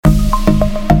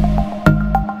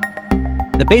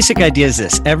The basic idea is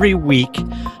this. Every week,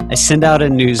 I send out a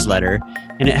newsletter,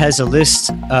 and it has a list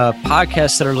of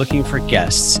podcasts that are looking for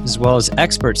guests, as well as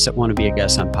experts that want to be a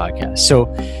guest on podcasts.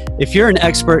 So if you're an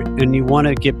expert and you want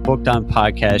to get booked on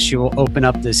podcasts, you will open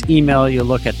up this email, you'll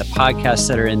look at the podcasts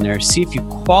that are in there, see if you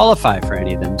qualify for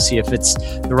any of them, see if it's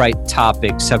the right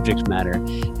topic, subject matter.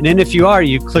 And then if you are,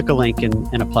 you click a link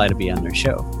and apply to be on their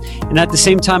show. And at the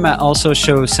same time, I also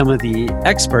show some of the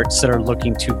experts that are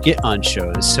looking to get on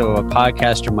shows. So a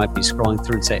podcaster might be scrolling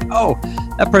through and say, oh,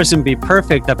 that person would be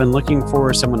perfect. I've been looking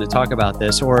for someone to talk about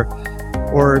this. Or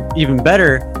even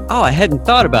better, oh, I hadn't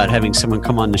thought about having someone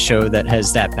come on the show that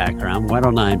has that background. Why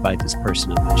don't I invite this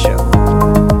person on my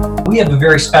show? We have a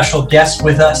very special guest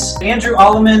with us. Andrew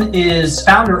Alleman is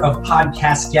founder of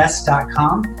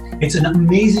podcastguest.com. It's an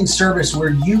amazing service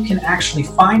where you can actually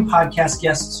find podcast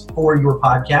guests for your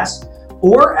podcast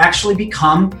or actually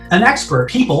become an expert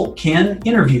people can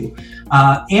interview.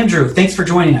 Andrew, thanks for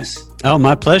joining us. Oh,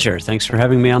 my pleasure. Thanks for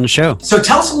having me on the show. So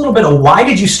tell us a little bit of why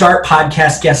did you start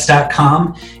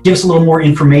podcastguest.com? Give us a little more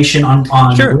information on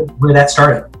Sure. where that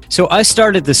started. So I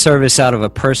started the service out of a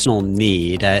personal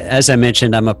need. As I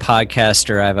mentioned, I'm a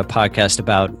podcaster. I have a podcast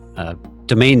about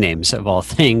domain names of all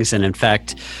things. And in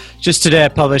fact, just today I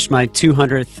published my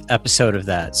 200th episode of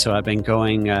that. So I've been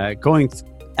going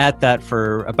at that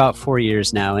for about 4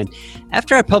 years now. And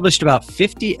after I published about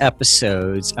 50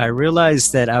 episodes, I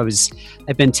realized that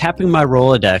I've been tapping my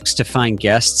Rolodex to find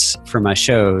guests for my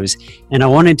shows, and I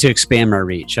wanted to expand my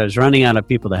reach. I was running out of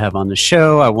people to have on the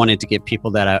show. I wanted to get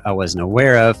people that I wasn't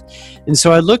aware of. And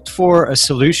so I looked for a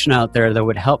solution out there that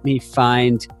would help me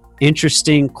find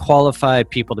interesting, qualified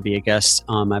people to be a guest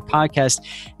on my podcast.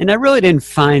 And I really didn't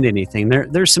find anything.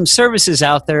 There's some services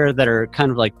out there that are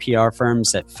kind of like PR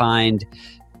firms that find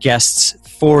guests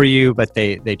for you, but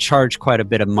they charge quite a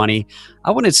bit of money.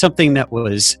 I wanted something that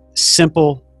was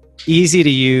simple, easy to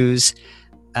use,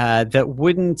 that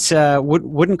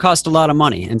wouldn't cost a lot of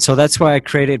money. And so that's why I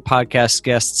created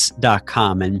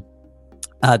podcastguests.com. And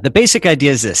the basic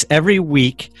idea is this. Every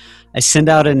week, I send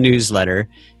out a newsletter,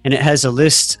 and it has a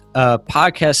list of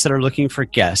podcasts that are looking for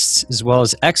guests, as well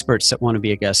as experts that want to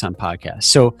be a guest on podcasts.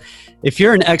 So if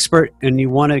you're an expert and you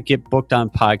want to get booked on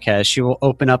podcasts, you will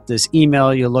open up this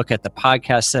email, you'll look at the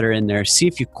podcasts that are in there, see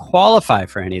if you qualify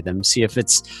for any of them, see if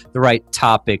it's the right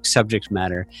topic, subject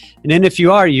matter. And then if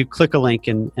you are, you click a link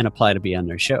and apply to be on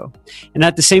their show. And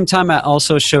at the same time, I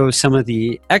also show some of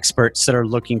the experts that are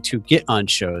looking to get on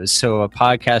shows. So a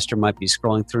podcaster might be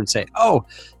scrolling through and say, oh,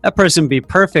 that person would be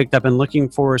perfect. I've been looking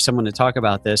for someone to talk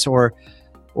about this.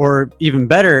 Or even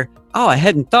better, oh, I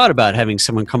hadn't thought about having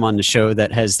someone come on the show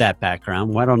that has that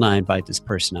background. Why don't I invite this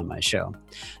person on my show?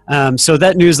 So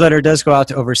that newsletter does go out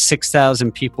to over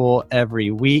 6,000 people every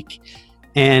week.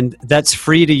 And that's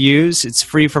free to use. It's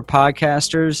free for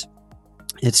podcasters.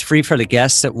 It's free for the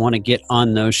guests that want to get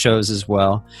on those shows as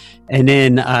well. And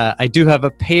then I do have a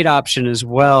paid option as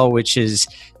well, which is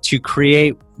to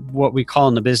create what we call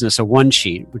in the business a one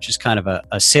sheet, which is kind of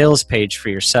a sales page for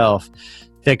yourself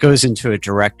that goes into a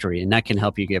directory, and that can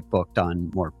help you get booked on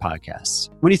more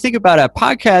podcasts. When you think about it, a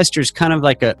podcaster is kind of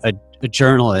like a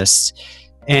journalist,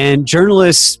 and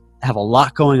journalists have a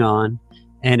lot going on.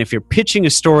 And if you're pitching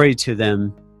a story to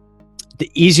them,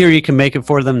 the easier you can make it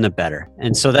for them, the better.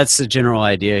 And so that's the general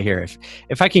idea here.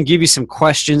 If I can give you some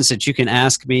questions that you can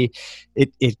ask me,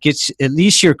 it gets at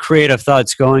least your creative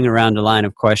thoughts going around the line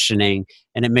of questioning,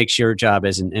 and it makes your job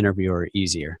as an interviewer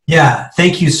easier. Yeah,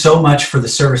 thank you so much for the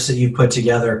service that you put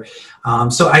together.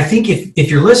 So I think if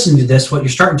you're listening to this, what you're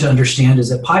starting to understand is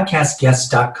that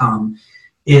podcastguests.com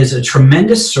is a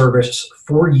tremendous service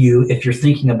for you if you're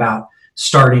thinking about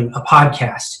starting a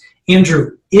podcast.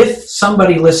 Andrew, if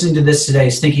somebody listening to this today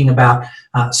is thinking about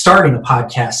starting a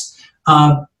podcast,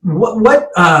 what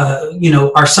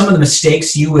are some of the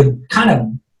mistakes you would kind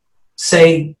of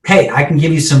say, hey, I can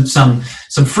give you some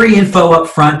free info up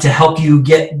front to help you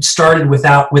get started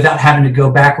without having to go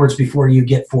backwards before you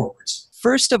get forwards?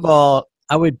 First of all,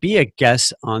 I would be a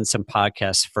guest on some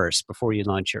podcasts first before you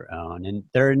launch your own. And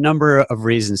there are a number of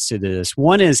reasons to do this.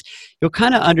 One is you'll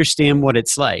kind of understand what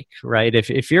it's like, right?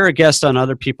 If you're a guest on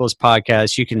other people's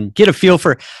podcasts, you can get a feel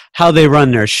for how they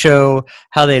run their show,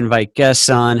 how they invite guests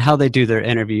on, how they do their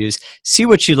interviews, see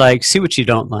what you like, see what you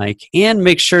don't like, and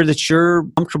make sure that you're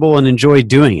comfortable and enjoy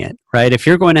doing it, right? If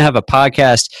you're going to have a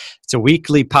podcast, it's a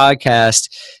weekly podcast,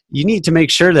 you need to make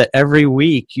sure that every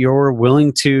week you're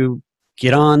willing to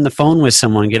get on the phone with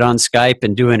someone, get on Skype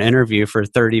and do an interview for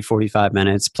 30, 45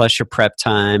 minutes, plus your prep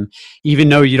time. Even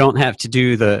though you don't have to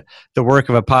do the work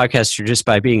of a podcaster just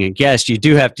by being a guest, you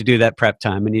do have to do that prep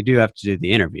time and you do have to do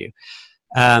the interview.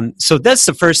 So that's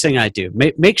the first thing I do.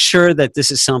 Make sure that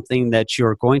this is something that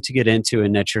you're going to get into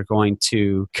and that you're going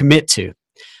to commit to.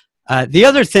 The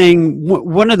other thing,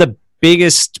 one of the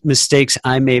biggest mistakes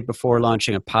I made before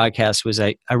launching a podcast was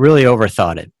I really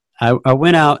overthought it. I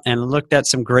went out and looked at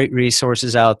some great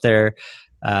resources out there.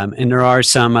 And there are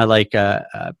some. I like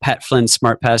Pat Flynn's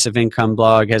Smart Passive Income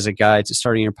blog has a guide to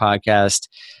starting your podcast.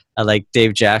 I like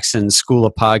Dave Jackson's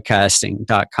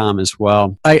schoolofpodcasting.com as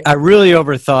well. I really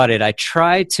overthought it. I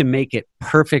tried to make it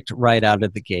perfect right out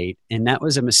of the gate. And that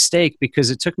was a mistake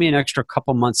because it took me an extra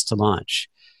couple months to launch.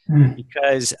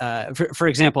 Because, for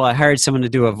example, I hired someone to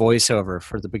do a voiceover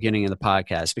for the beginning of the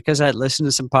podcast because I had listened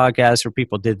to some podcasts where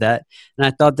people did that. And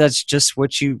I thought that's just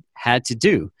what you had to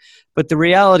do. But the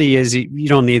reality is you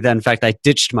don't need that. In fact, I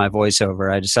ditched my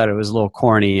voiceover. I decided it was a little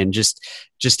corny and just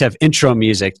have intro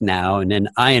music now. And then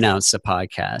I announce the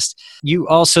podcast. You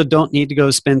also don't need to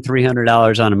go spend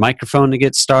 $300 on a microphone to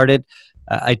get started.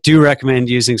 I do recommend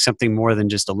using something more than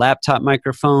just a laptop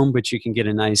microphone, but you can get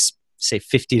a nice, say,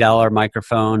 $50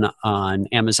 microphone on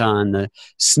Amazon. The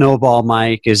Snowball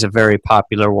mic is a very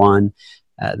popular one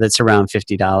that's around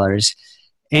 $50.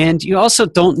 And you also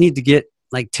don't need to get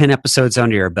like 10 episodes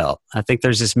under your belt. I think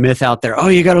there's this myth out there,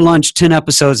 you got to launch 10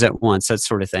 episodes at once, that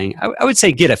sort of thing. I would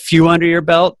say get a few under your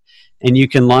belt and you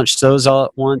can launch those all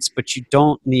at once, but you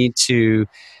don't need to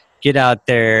get out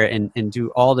there and do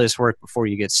all this work before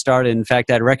you get started. In fact,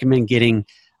 I'd recommend getting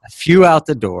a few out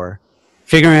the door,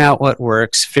 figuring out what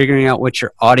works, figuring out what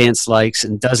your audience likes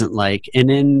and doesn't like, and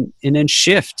then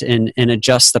shift and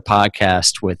adjust the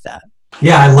podcast with that.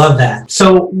 Yeah, I love that.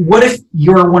 So what if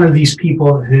you're one of these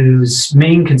people whose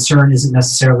main concern isn't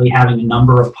necessarily having a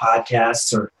number of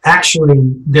podcasts, or actually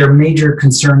their major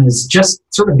concern is just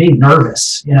sort of being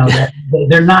nervous, that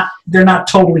they're not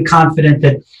totally confident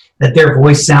that their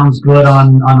voice sounds good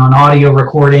on an audio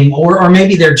recording, or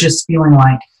maybe they're just feeling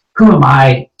like, who am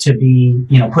I to be,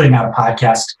 putting out a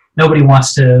podcast? Nobody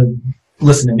wants to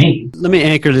listen to me. Let me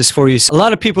anchor this for you. A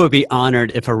lot of people would be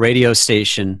honored if a radio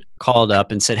station called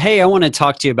up and said, hey, I want to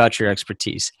talk to you about your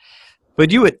expertise.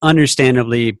 But you would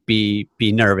understandably be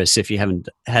nervous if you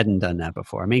hadn't done that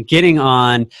before. I mean, getting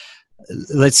on,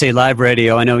 let's say, live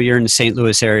radio. I know you're in the St.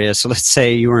 Louis area, so let's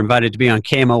say you were invited to be on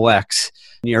KMOX.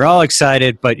 You're all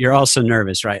excited, but you're also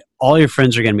nervous, right? All your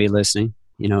friends are going to be listening.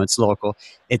 It's local.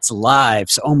 It's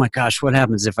live. So, oh my gosh, what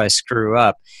happens if I screw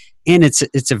up? And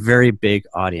it's a very big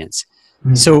audience.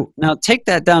 Mm-hmm. So now take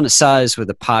that down to size with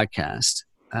a podcast.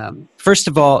 First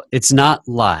of all, it's not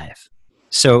live.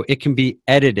 So it can be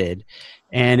edited.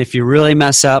 And if you really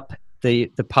mess up, the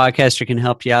podcaster can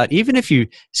help you out. Even if you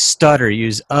stutter,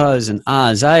 use uhs and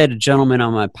ahs. I had a gentleman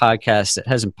on my podcast that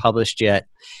hasn't published yet,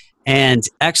 and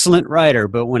excellent writer,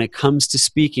 but when it comes to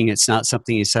speaking, it's not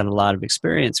something he's had a lot of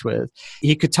experience with.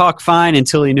 He could talk fine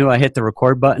until he knew I hit the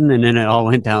record button, and then it all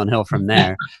went downhill from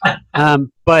there.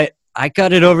 But I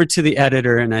got it over to the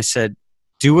editor, and I said,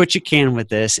 do what you can with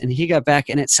this. And he got back,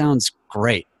 and it sounds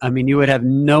great. I mean, you would have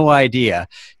no idea.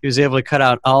 He was able to cut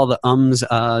out all the ums,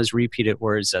 ahs, repeated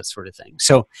words, that sort of thing.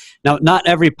 So now, not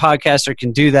every podcaster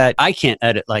can do that. I can't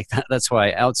edit like that. That's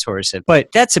why I outsource it.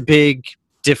 But that's a big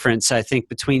difference, I think,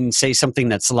 between, say, something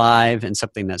that's live and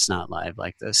something that's not live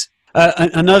like this.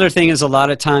 Another thing is a lot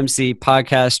of times the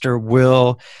podcaster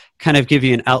will kind of give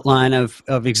you an outline of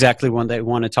exactly what they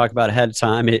want to talk about ahead of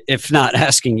time, if not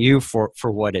asking you for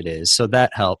what it is. So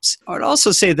that helps. I would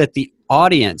also say that the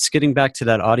audience, getting back to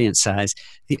that audience size,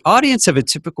 the audience of a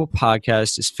typical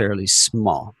podcast is fairly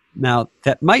small. Now,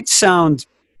 that might sound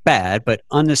bad, but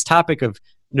on this topic of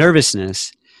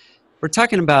nervousness, we're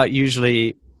talking about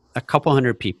usually a couple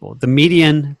hundred people. The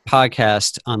median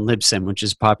podcast on Libsyn, which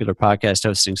is a popular podcast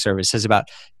hosting service, has about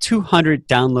 200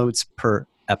 downloads per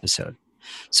episode.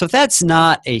 So that's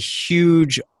not a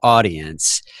huge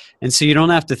audience. And so you don't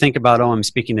have to think about, I'm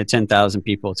speaking to 10,000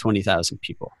 people, 20,000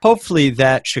 people. Hopefully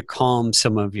that should calm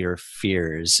some of your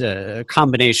fears. A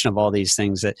combination of all these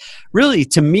things that really,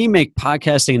 to me, make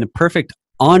podcasting the perfect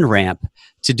on-ramp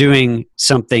to doing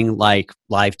something like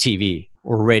live TV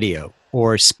or radio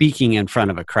or speaking in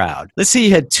front of a crowd. Let's say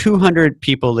you had 200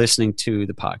 people listening to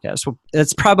the podcast. Well,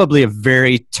 that's probably a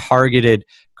very targeted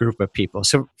group of people.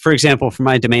 So, for example, for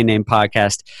my domain name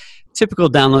podcast, typical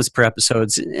downloads per episode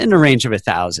is in a range of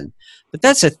 1,000. But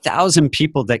that's 1,000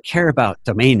 people that care about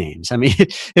domain names. I mean,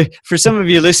 for some of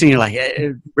you listening, you're like,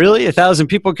 really? 1,000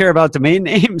 people care about domain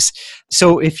names?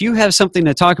 So if you have something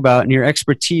to talk about and your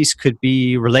expertise could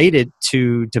be related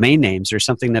to domain names or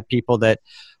something that people that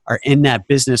are in that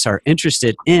business are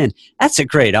interested in, that's a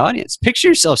great audience. Picture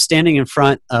yourself standing in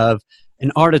front of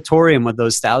an auditorium with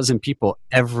those 1,000 people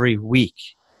every week.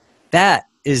 That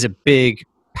is a big,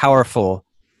 powerful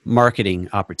marketing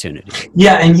opportunity.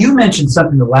 Yeah, and you mentioned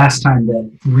something the last time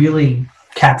that really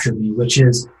captured me, which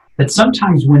is that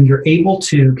sometimes when you're able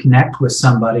to connect with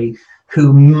somebody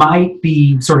who might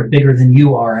be sort of bigger than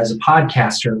you are as a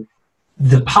podcaster,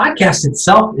 the podcast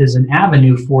itself is an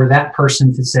avenue for that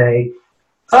person to say,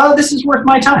 oh, this is worth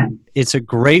my time. It's a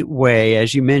great way,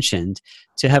 as you mentioned,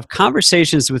 to have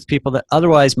conversations with people that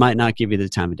otherwise might not give you the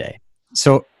time of day.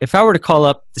 So if I were to call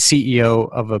up the CEO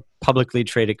of a publicly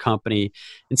traded company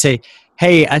and say,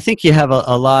 hey, I think you have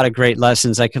a lot of great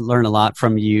lessons. I could learn a lot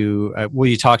from you. Will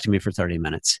you talk to me for 30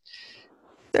 minutes?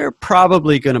 They're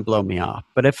probably going to blow me off.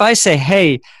 But if I say,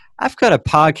 hey, I've got a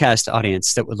podcast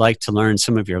audience that would like to learn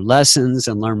some of your lessons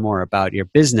and learn more about your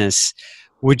business,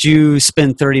 would you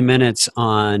spend 30 minutes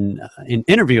on an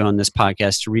interview on this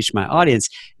podcast to reach my audience?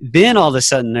 Then all of a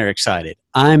sudden they're excited.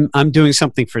 I'm doing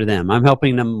something for them. I'm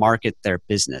helping them market their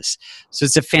business. So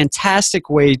it's a fantastic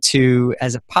way to,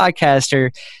 as a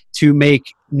podcaster, to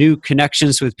make new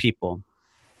connections with people.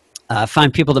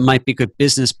 Find people that might be good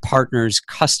business partners,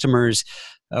 customers,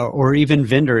 or even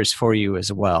vendors for you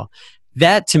as well.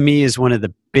 That to me is one of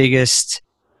the biggest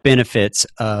benefits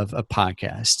of a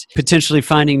podcast. Potentially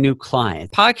finding new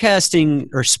clients. Podcasting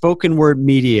or spoken word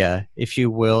media, if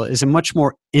you will, is a much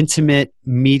more intimate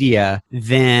media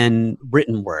than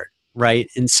written word, right?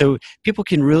 And so people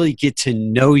can really get to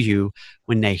know you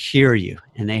when they hear you,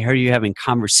 and they hear you having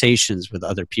conversations with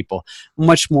other people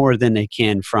much more than they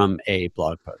can from a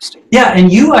blog post. Yeah,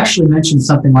 and you actually mentioned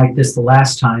something like this the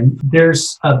last time.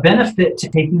 There's a benefit to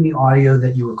taking the audio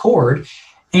that you record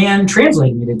and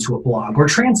translating it into a blog or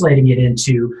translating it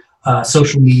into a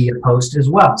social media post as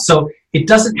well. So it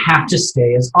doesn't have to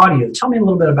stay as audio. Tell me a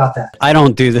little bit about that. I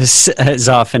don't do this as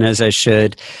often as I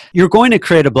should. You're going to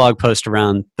create a blog post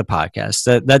around the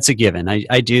podcast. That's a given.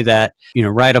 I do that,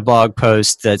 write a blog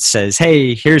post that says,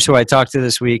 hey, here's who I talked to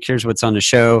this week. Here's what's on the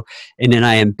show. And then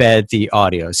I embed the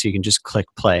audio so you can just click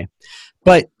play.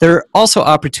 But there are also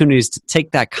opportunities to take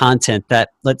that content, that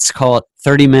let's call it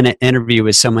 30-minute interview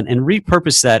with someone, and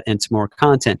repurpose that into more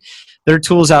content. There are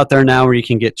tools out there now where you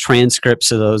can get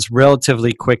transcripts of those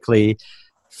relatively quickly,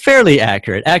 fairly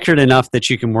accurate enough that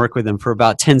you can work with them for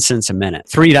about 10 cents a minute,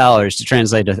 $3 to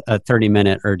translate a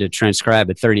 30-minute or to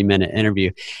transcribe a 30-minute interview.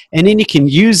 And then you can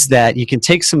use that. You can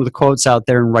take some of the quotes out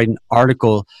there and write an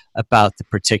article about the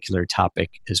particular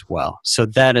topic as well. So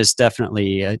that is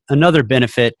definitely another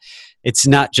benefit. It's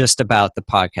not just about the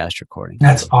podcast recording.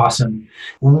 That's awesome.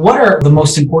 What are the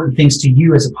most important things to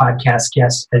you as a podcast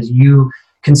guest as you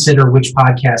consider which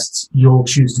podcasts you'll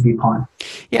choose to be upon?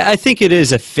 Yeah, I think it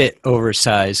is a fit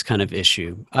oversized kind of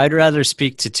issue. I'd rather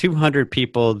speak to 200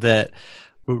 people that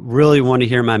really want to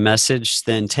hear my message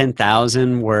than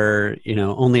 10,000 where,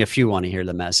 only a few want to hear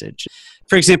the message.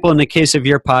 For example, in the case of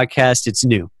your podcast, it's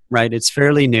new, right? It's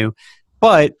fairly new,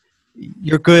 but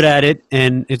you're good at it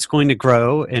and it's going to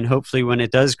grow. And hopefully when it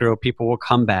does grow, people will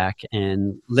come back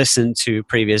and listen to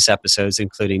previous episodes,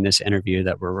 including this interview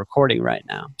that we're recording right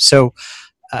now. So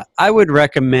I would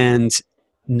recommend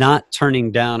not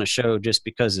turning down a show just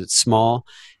because it's small,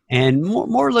 and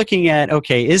more looking at,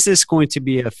 okay, is this going to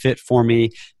be a fit for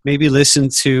me? Maybe listen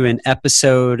to an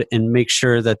episode and make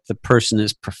sure that the person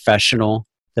is professional,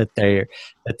 that they're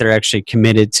actually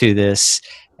committed to this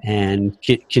and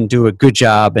can do a good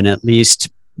job and at least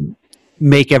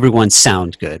make everyone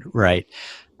sound good, right?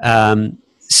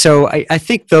 So I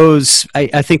think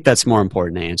I think that's more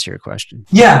important to answer your question.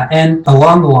 Yeah, and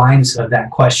along the lines of that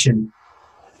question,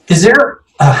 is there,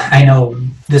 I know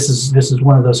this is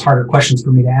one of those harder questions for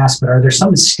me to ask, but are there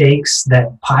some mistakes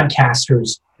that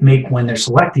podcasters make when they're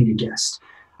selecting a guest?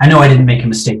 I know I didn't make a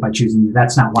mistake by choosing you.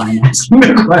 That's not why I'm asking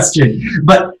the question.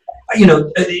 But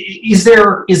is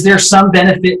there some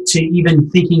benefit to even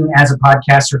thinking as a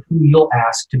podcaster who you'll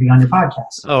ask to be on your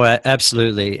podcast? Oh,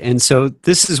 absolutely. And so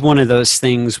this is one of those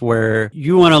things where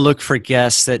you want to look for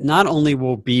guests that not only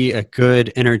will be a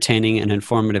good, entertaining, and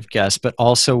informative guest, but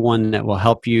also one that will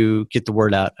help you get the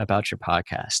word out about your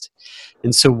podcast.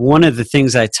 And so one of the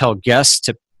things I tell guests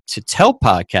to tell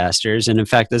podcasters, and in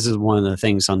fact, this is one of the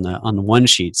things on the one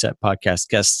sheets at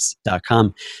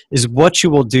podcastguests.com, is what you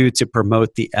will do to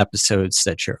promote the episodes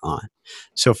that you're on.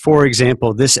 So for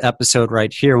example, this episode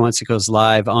right here, once it goes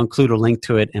live, I'll include a link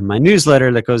to it in my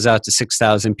newsletter that goes out to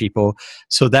 6,000 people.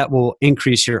 So that will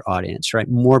increase your audience, right?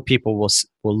 More people will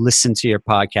listen to your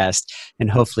podcast,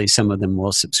 and hopefully some of them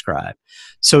will subscribe.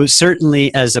 So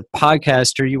certainly as a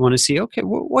podcaster, you want to see, okay,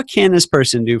 what can this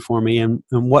person do for me, and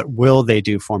what will they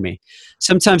do for me?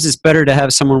 Sometimes it's better to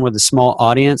have someone with a small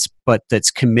audience, but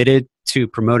that's committed to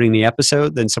promoting the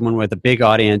episode than someone with a big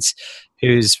audience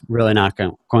who's really not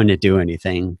going to do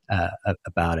anything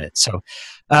about it. So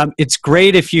it's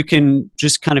great if you can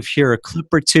just kind of hear a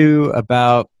clip or two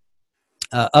about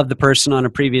of the person on a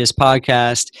previous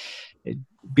podcast,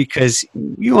 because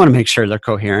you want to make sure they're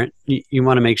coherent. You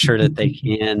want to make sure that they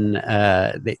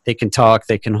can talk,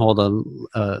 they can hold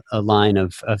a line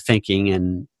of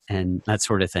thinking and that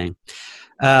sort of thing.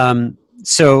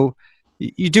 So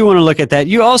you do want to look at that.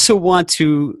 You also want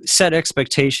to set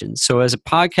expectations. So as a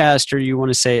podcaster, you want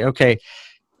to say, okay,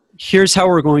 here's how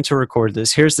we're going to record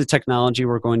this. Here's the technology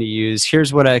we're going to use.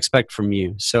 Here's what I expect from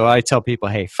you. So I tell people,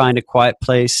 hey, find a quiet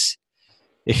place.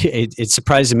 It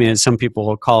surprises me that some people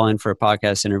will call in for a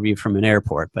podcast interview from an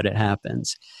airport, but it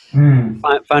happens.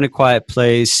 Find a quiet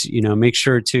place, make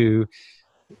sure to,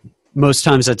 most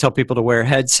times I tell people to wear a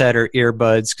headset or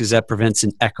earbuds because that prevents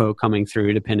an echo coming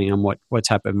through depending on what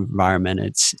type of environment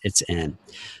it's in.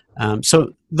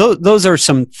 So those are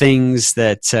some things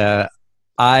that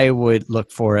I would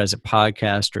look for as a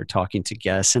podcaster talking to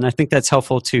guests. And I think that's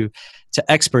helpful to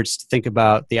experts to think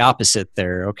about the opposite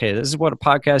there. Okay, this is what a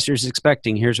podcaster is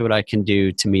expecting. Here's what I can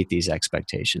do to meet these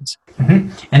expectations. Mm-hmm.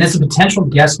 And as a potential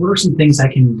guest, what are some things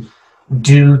I can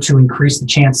do to increase the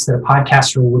chance that a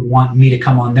podcaster would want me to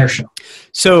come on their show?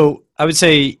 So I would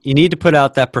say you need to put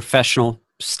out that professional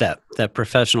step, that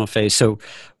professional face. So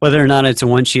whether or not it's a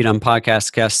one sheet on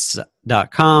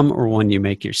podcastguests.com or one you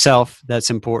make yourself, that's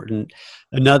important.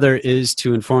 Another is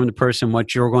to inform the person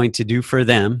what you're going to do for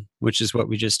them, which is what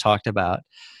we just talked about.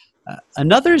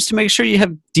 Another is to make sure you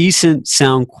have decent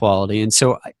sound quality. And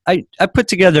so I put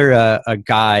together a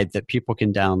guide that people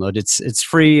can download. It's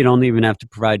free. You don't even have to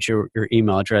provide your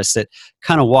email address, that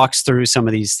kind of walks through some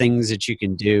of these things that you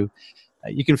can do.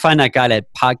 You can find that guide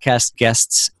at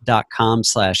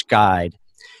podcastguests.com/guide.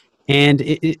 And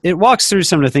it walks through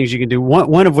some of the things you can do.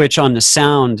 One of which on the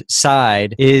sound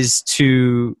side is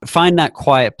to find that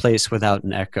quiet place without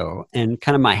an echo. And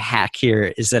kind of my hack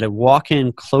here is that a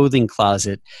walk-in clothing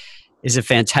closet is a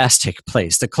fantastic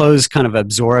place. The clothes kind of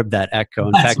absorb that echo.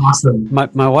 In fact, awesome.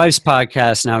 My wife's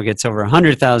podcast now gets over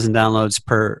 100,000 downloads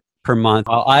per month.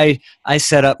 While I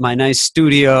set up my nice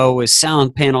studio with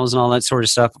sound panels and all that sort of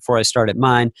stuff before I started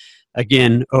mine.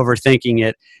 Again, overthinking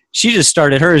it. She just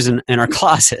started hers in our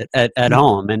closet at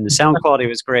home, and the sound quality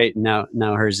was great, and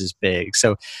now hers is big.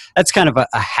 So that's kind of a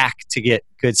hack to get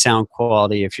good sound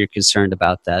quality if you're concerned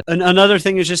about that. Another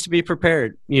thing is just to be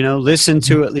prepared. Listen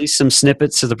to at least some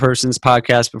snippets of the person's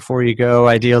podcast before you go.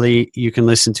 Ideally, you can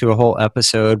listen to a whole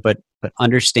episode, but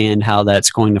understand how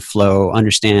that's going to flow,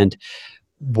 understand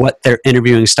what their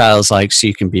interviewing style is like so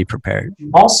you can be prepared. You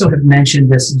also have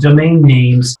mentioned this domain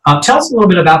names. Tell us a little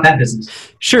bit about that business.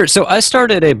 Sure. So I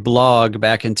started a blog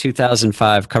back in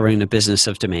 2005 covering the business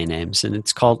of domain names, and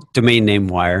it's called Domain Name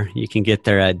Wire. You can get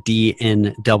there at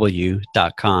dnw.com.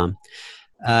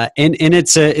 And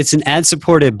it's an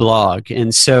ad-supported blog.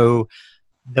 And so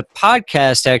the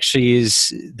podcast actually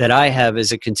that I have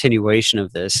is a continuation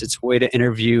of this. It's a way to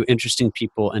interview interesting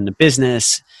people in the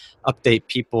business, update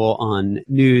people on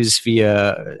news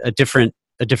via a different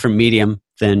medium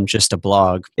than just a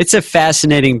blog. It's a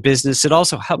fascinating business. It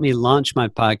also helped me launch my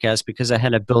podcast because I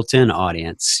had a built-in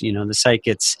audience. The site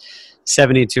gets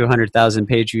 70 to 100,000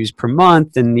 page views per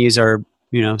month, and these are,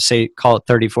 say, call it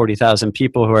 30, 40,000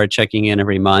 people who are checking in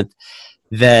every month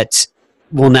that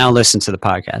will now listen to the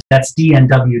podcast. That's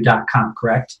dnw.com,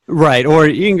 correct? Right. Or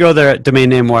you can go there at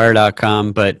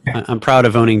domainnamewire.com, but I'm proud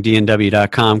of owning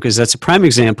dnw.com because that's a prime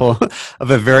example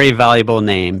of a very valuable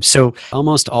name. So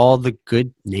almost all the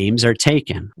good names are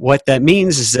taken. What that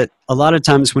means is that a lot of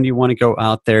times when you want to go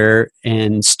out there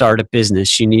and start a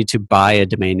business, you need to buy a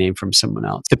domain name from someone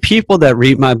else. The people that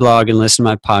read my blog and listen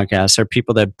to my podcast are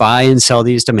people that buy and sell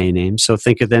these domain names. So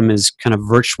think of them as kind of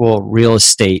virtual real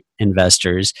estate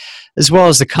investors, as well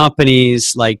as the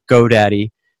companies like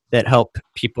GoDaddy that help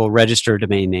people register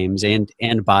domain names and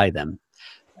buy them.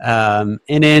 And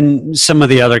then some of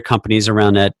the other companies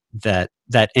around that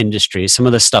industry, some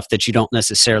of the stuff that you don't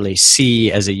necessarily see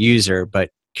as a user, but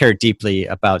care deeply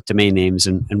about domain names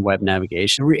and web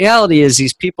navigation. The reality is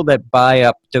these people that buy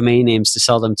up domain names to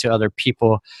sell them to other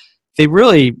people, they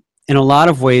really, in a lot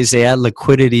of ways, they add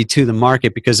liquidity to the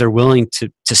market because they're willing to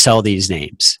sell these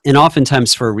names, and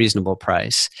oftentimes for a reasonable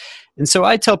price. And so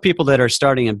I tell people that are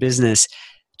starting a business,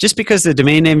 just because the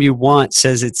domain name you want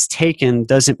says it's taken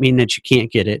doesn't mean that you can't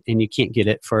get it, and you can't get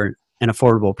it for an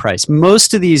affordable price.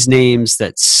 Most of these names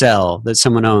that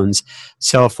someone owns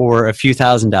sell for a few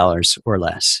 $1,000s or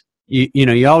less.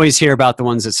 You always hear about the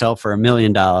ones that sell for $1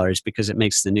 million because it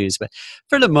makes the news, but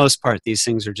for the most part, these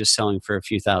things are just selling for a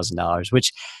few $1,000s,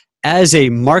 which as a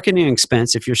marketing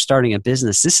expense, if you're starting a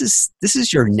business, this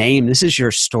is your name. This is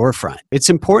your storefront. It's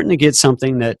important to get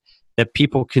something that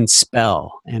people can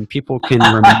spell and people can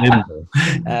remember.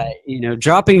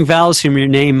 Dropping vowels from your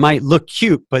name might look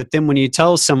cute, but then when you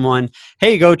tell someone,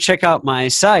 hey, go check out my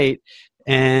site,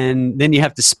 and then you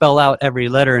have to spell out every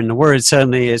letter in the word,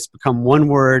 suddenly it's become one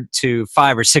word to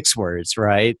 5 or 6 words,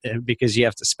 right? Because you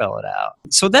have to spell it out.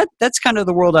 So that's kind of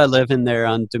the world I live in there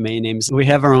on domain names. We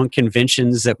have our own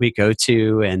conventions that we go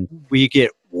to, and we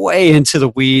get way into the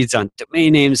weeds on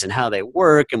domain names and how they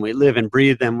work, and we live and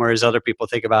breathe them, whereas other people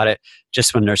think about it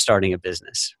just when they're starting a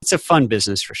business. It's a fun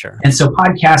business for sure. And so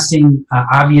podcasting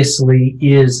obviously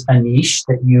is a niche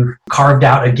that you've carved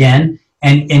out again,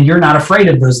 and you're not afraid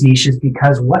of those niches,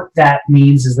 because what that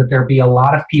means is that there'll be a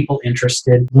lot of people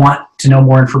interested, want to know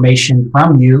more information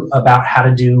from you about how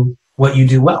to do what you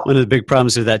do well. One of the big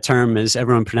problems with that term is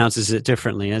everyone pronounces it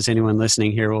differently. As anyone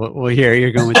listening here will hear, you're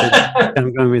going with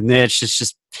I'm going with niche. It's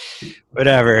just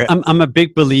whatever. I'm a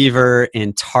big believer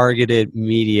in targeted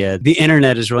media. The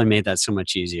internet has really made that so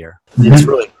much easier. Mm-hmm. It's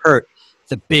really hurt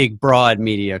the big, broad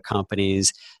media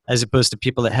companies, as opposed to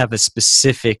people that have a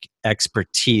specific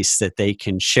expertise that they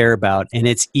can share about. And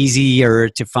it's easier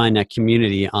to find that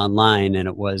community online than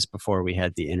it was before we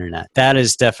had the internet. That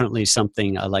is definitely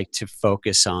something I like to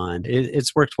focus on.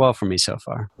 It's worked well for me so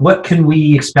far. What can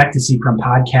we expect to see from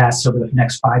podcasts over the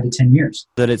next 5 to 10 years?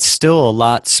 That it's still a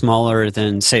lot smaller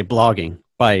than, say, blogging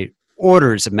by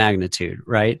orders of magnitude,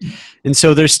 right? And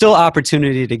so there's still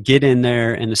opportunity to get in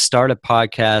there and to start a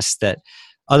podcast that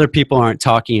other people aren't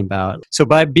talking about. So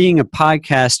by being a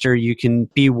podcaster, you can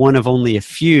be one of only a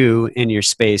few in your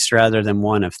space rather than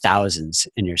one of thousands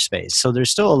in your space. So there's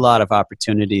still a lot of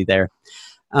opportunity there.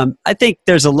 I think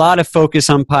there's a lot of focus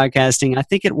on podcasting. I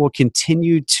think it will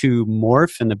continue to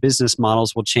morph and the business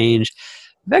models will change.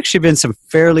 There've actually been some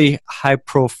fairly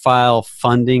high-profile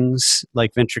fundings,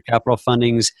 like venture capital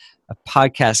fundings, of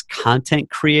podcast content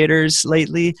creators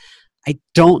lately. I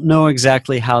don't know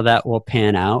exactly how that will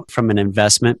pan out from an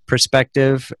investment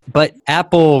perspective, but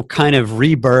Apple kind of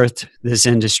rebirthed this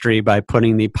industry by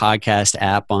putting the podcast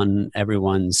app on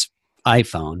everyone's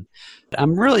iPhone.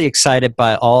 I'm really excited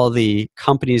by all the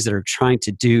companies that are trying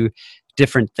to do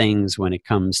different things when it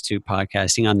comes to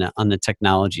podcasting on the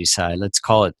technology side. Let's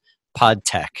call it pod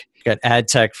tech. Got ad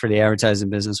tech for the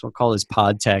advertising business. We'll call this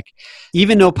pod tech.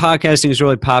 Even though podcasting is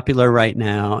really popular right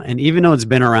now, and even though it's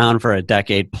been around for a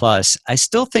decade plus, I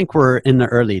still think we're in the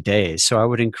early days. So I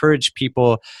would encourage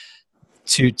people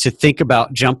to think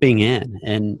about jumping in.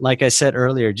 And like I said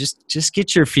earlier, just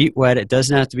get your feet wet. It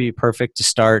doesn't have to be perfect to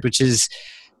start, which is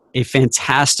a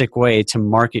fantastic way to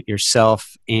market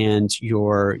yourself and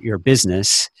your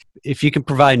business. If you can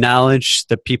provide knowledge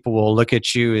that people will look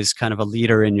at you as kind of a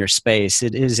leader in your space,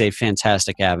 it is a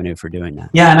fantastic avenue for doing that.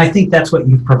 Yeah, and I think that's what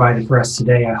you've provided for us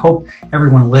today. I hope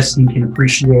everyone listening can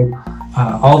appreciate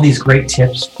all these great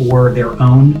tips for their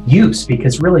own use,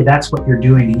 because really that's what you're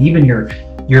doing. And even your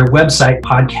website,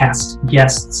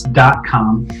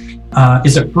 podcastguests.com,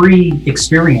 is a free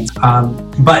experience.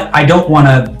 But I don't want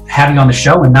to have you on the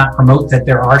show and not promote that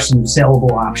there are some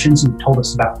saleable options. You've told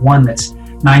us about one that's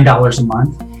 $9 a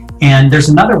month. And there's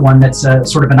another one that's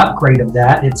sort of an upgrade of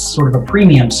that. It's sort of a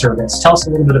premium service. Tell us a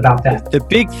little bit about that. The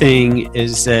big thing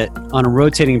is that on a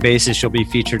rotating basis, you'll be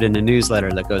featured in a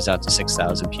newsletter that goes out to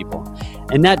 6,000 people.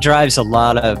 And that drives a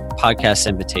lot of podcast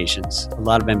invitations,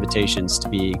 to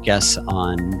be guests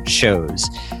on shows.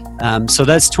 So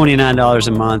that's $29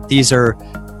 a month. These are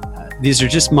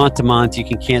just month to month. You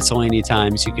can cancel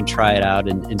anytime, so you can try it out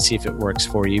and see if it works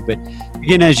for you. But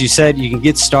again, as you said, you can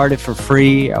get started for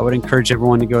free. I would encourage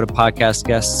everyone to go to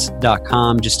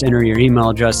podcastguests.com, just enter your email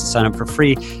address and sign up for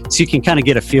free, so you can kind of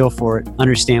get a feel for it,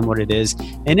 understand what it is.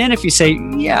 And then if you say,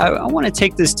 yeah, I want to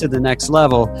take this to the next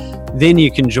level, then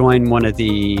you can join one of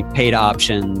the paid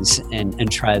options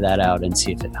and try that out and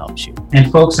see if it helps you.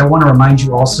 And folks, I want to remind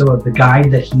you also of the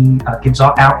guide that he gives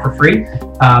out for free.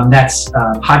 That's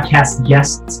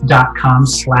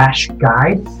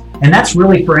podcastguests.com/guide. And that's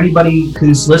really for anybody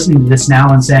who's listening to this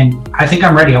now and saying, I think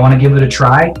I'm ready. I want to give it a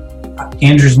try.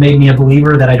 Andrew's made me a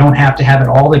believer that I don't have to have it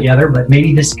all together, but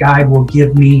maybe this guide will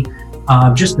give me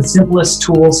just the simplest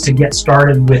tools to get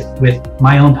started with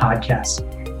my own podcast.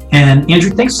 And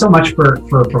Andrew, thanks so much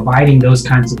for providing those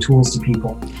kinds of tools to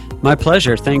people. My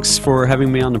pleasure. Thanks for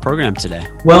having me on the program today.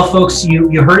 Well, folks,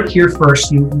 you heard it here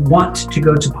first. You want to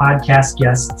go to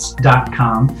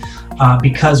podcastguests.com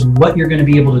because what you're going to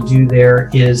be able to do there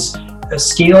is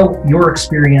scale your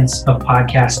experience of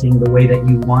podcasting the way that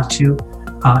you want to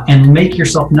and make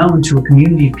yourself known to a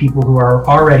community of people who are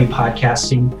already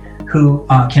podcasting, who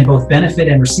can both benefit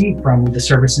and receive from the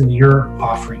services you're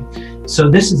offering. So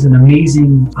this is an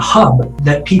amazing hub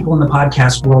that people in the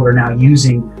podcast world are now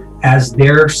using as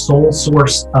their sole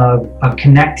source of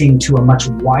connecting to a much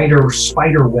wider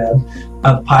spider web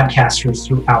of podcasters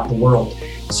throughout the world.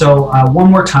 So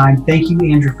one more time, thank you,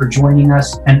 Andrew, for joining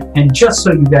us. And just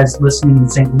so you guys listening in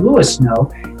St. Louis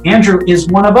know, Andrew is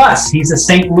one of us. He's a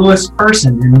St. Louis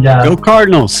person. And Go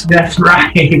Cardinals. That's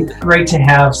right. Great to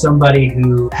have somebody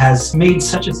who has made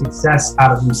such a success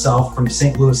out of himself from the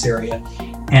St. Louis area.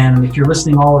 And if you're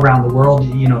listening all around the world,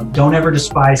 don't ever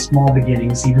despise small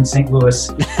beginnings, even St. Louis.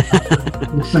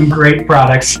 Some great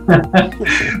products.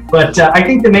 But I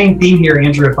think the main theme here,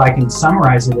 Andrew, if I can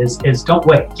summarize it, is don't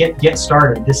wait. Get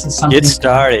started. This is something. Get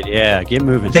started. Yeah, get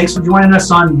moving. Thanks for joining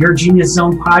us on Your Genius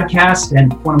Zone podcast,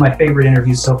 and one of my favorite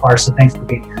interviews so far. So thanks for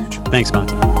being here. Thanks,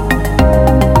 Monty.